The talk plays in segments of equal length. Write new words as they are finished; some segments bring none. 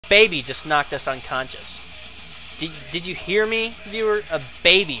baby just knocked us unconscious. Did you hear me, viewer? A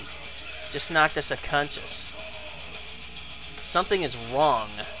baby just knocked us unconscious. Something is wrong.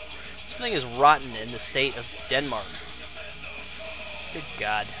 Something is rotten in the state of Denmark. Good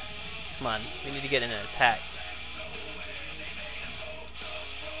God. Come on, we need to get in an attack.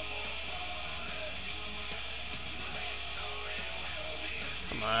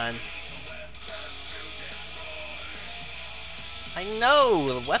 Come on. I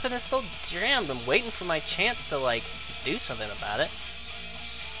know, the weapon is still jammed. I'm waiting for my chance to, like, do something about it.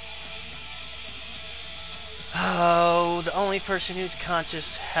 Oh, the only person who's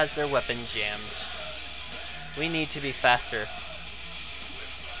conscious has their weapon jammed. We need to be faster.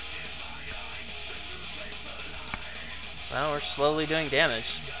 Well, we're slowly doing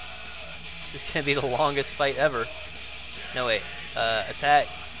damage. This is gonna be the longest fight ever. No, wait. Attack.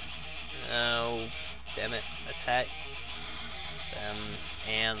 Oh, damn it. Attack them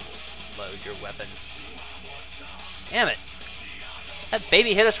and load your weapon. Damn it. That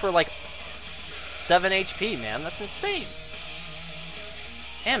baby hit us for like 7 HP, man. That's insane.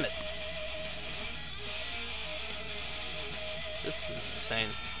 Damn it. This is insane.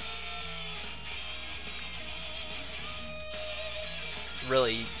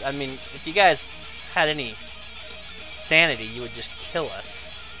 Really, I mean, if you guys had any sanity, you would just kill us.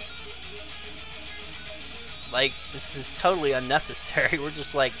 Like, this is totally unnecessary. We're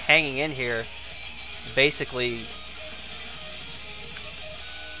just, like, hanging in here, basically,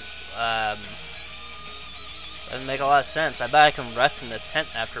 doesn't make a lot of sense. I bet I can rest in this tent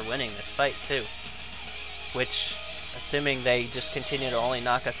after winning this fight, too. Which, assuming they just continue to only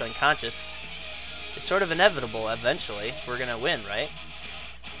knock us unconscious, is sort of inevitable eventually. We're gonna win, right?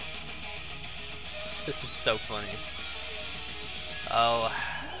 This is so funny. Oh,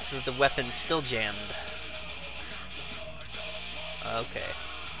 the weapon's still jammed. Okay.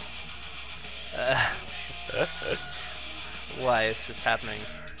 Why is this happening?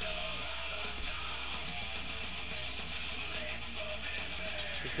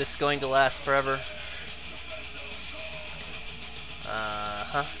 Is this going to last forever?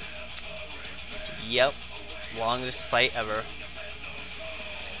 Uh-huh. Yep. Longest fight ever.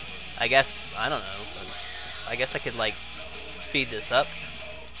 I guess, I don't know. I guess I could, like, speed this up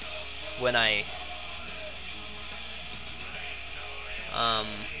when I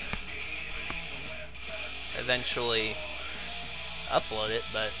eventually upload it,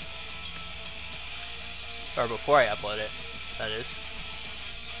 but or before I upload it, that is.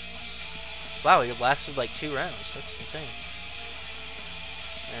 Wow, it lasted like 2 rounds. That's insane.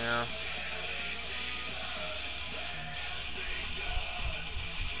 Yeah.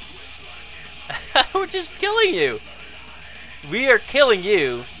 We're just killing you. We are killing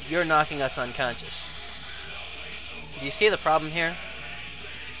you. You're knocking us unconscious. Do you see the problem here?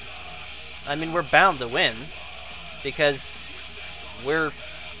 I mean, we're bound to win because we're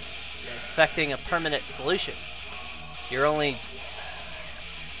effecting a permanent solution. You're only...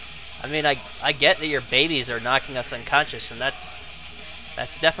 I mean, I get that your babies are knocking us unconscious, and that's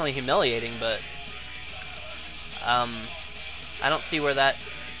definitely humiliating, but I don't see where that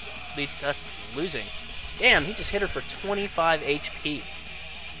leads to us losing. Damn, he just hit her for 25 HP.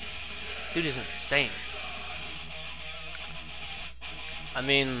 Dude is insane. I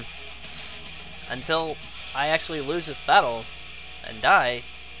mean, until I actually lose this battle and die,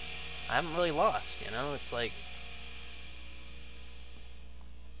 I haven't really lost, you know? It's like...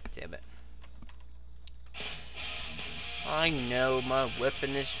 Damn it. I know my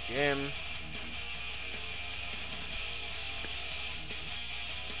weapon is jammed.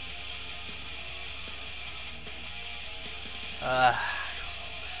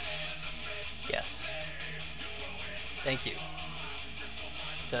 Yes. Thank you.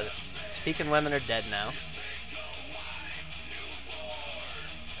 So, speaking women are dead now.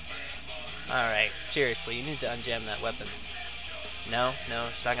 Alright, seriously, you need to unjam that weapon. No,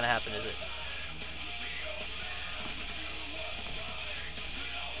 it's not gonna happen, is it?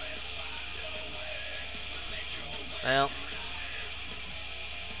 Well.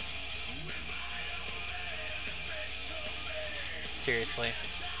 Seriously.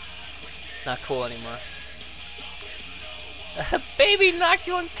 Not cool anymore. Baby knocked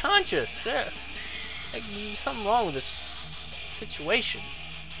you unconscious! There. Like, there's something wrong with this situation.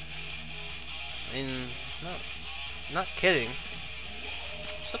 I mean, no. I'm not kidding.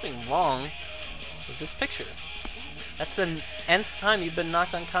 There's something wrong with this picture. That's the nth time you've been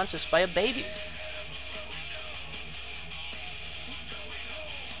knocked unconscious by a baby.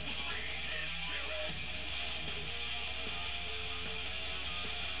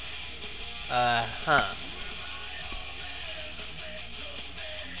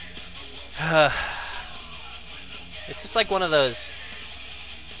 It's just like one of those...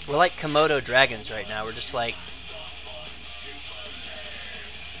 We're like Komodo dragons right now. We're just like...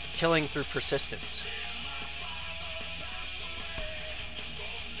 killing through persistence.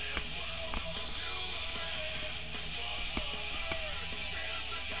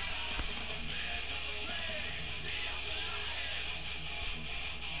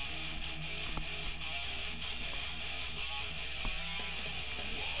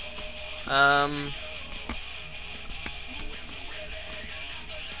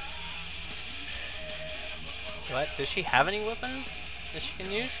 What? Does she have any weapon that she can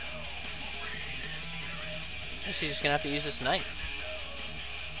use? Or she's just gonna have to use this knife.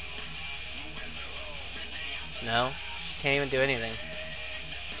 No, she can't even do anything.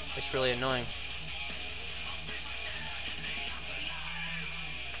 It's really annoying.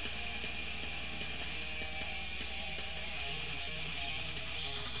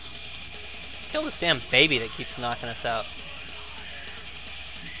 Let's kill this damn baby that keeps knocking us out.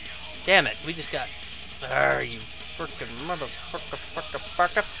 Damn it, we just got... you frickin'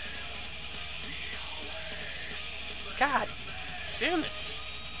 motherfucker. God damn it.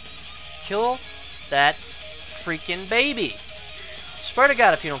 Kill that freaking baby. Swear to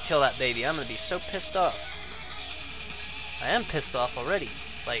God, if you don't kill that baby, I'm gonna be so pissed off. I am pissed off already.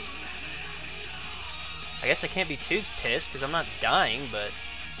 Like, I guess I can't be too pissed because I'm not dying, but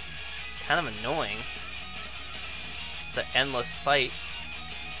it's kind of annoying. It's the endless fight.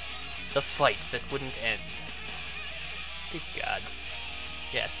 The fight that wouldn't end. Good God.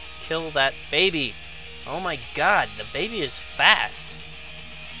 Yes, kill that baby. Oh my God, the baby is fast.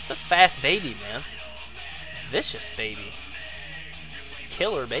 It's a fast baby, man. Vicious baby.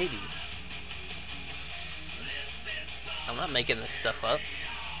 Killer baby. I'm not making this stuff up.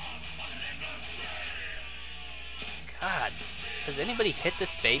 God, has anybody hit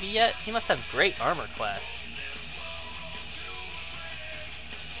this baby yet? He must have great armor class.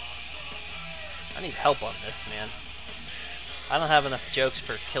 I need help on this, man. I don't have enough jokes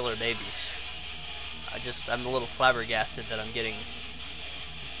for killer babies. I'm a little flabbergasted that I'm getting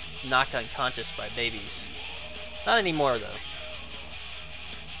knocked unconscious by babies. Not anymore, though.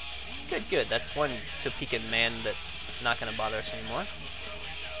 Good, good. That's one Topeka man that's not going to bother us anymore.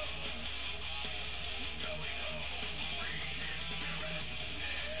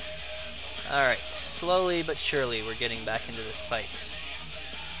 Alright, slowly but surely we're getting back into this fight.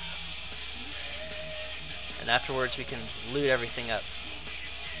 And afterwards we can loot everything up.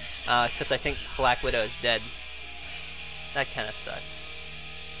 Except I think Black Widow is dead. That kind of sucks.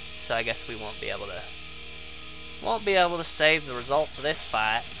 So I guess we won't be able to save the results of this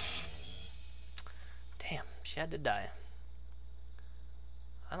fight. Damn, she had to die.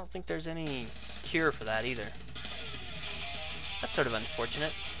 I don't think there's any cure for that either. That's sort of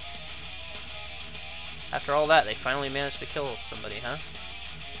unfortunate. After all that, they finally managed to kill somebody, huh?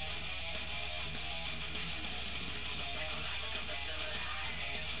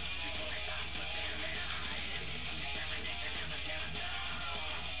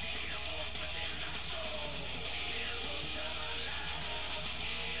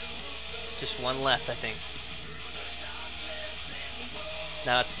 Just one left, I think.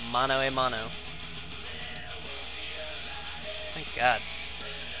 Now it's mano a mano. Thank God.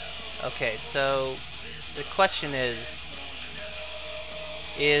 Okay, so the question is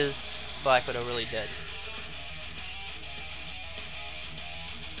Black Widow really dead?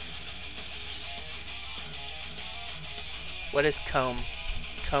 What is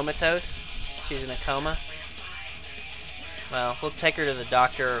comatose? She's in a coma? Well, we'll take her to the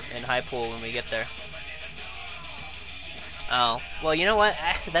doctor in High Pool when we get there. Oh, well, you know what?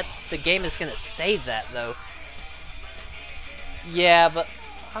 The game is gonna save that, though. Yeah, but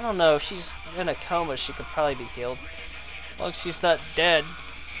I don't know. If she's in a coma, she could probably be healed. As long as she's not dead.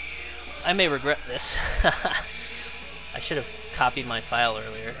 I may regret this. I should have copied my file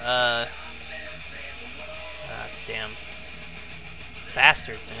earlier. Damn.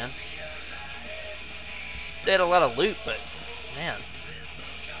 Bastards, man. They had a lot of loot, but man,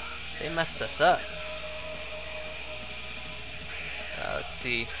 they messed us up. Let's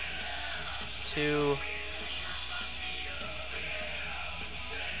see. 2.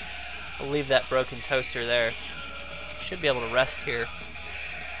 We'll leave that broken toaster there. Should be able to rest here.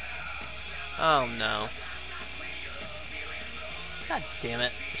 Oh no. God damn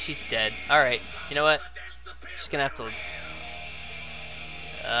it. She's dead. Alright, you know what? She's gonna have to...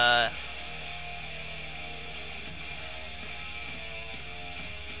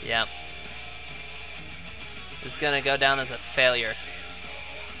 yeah. This is gonna go down as a failure.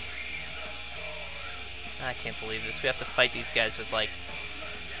 I can't believe this. We have to fight these guys with, like,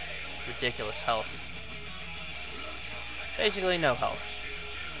 ridiculous health. Basically no health.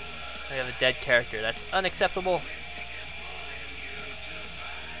 We have a dead character. That's unacceptable.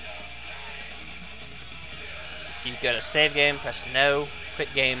 You go to save game, press no,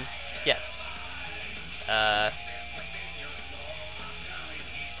 quit game, yes.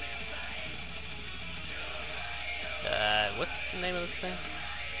 What's the name of this thing?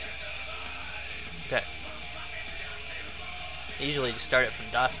 Okay. I usually just start it from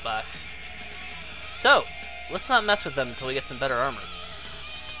DOSBox. So, let's not mess with them until we get some better armor.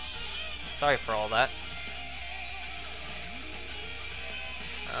 Sorry for all that.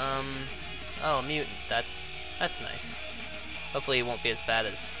 Oh, mutant. That's nice. Hopefully it won't be as bad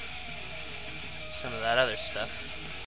as some of that other stuff.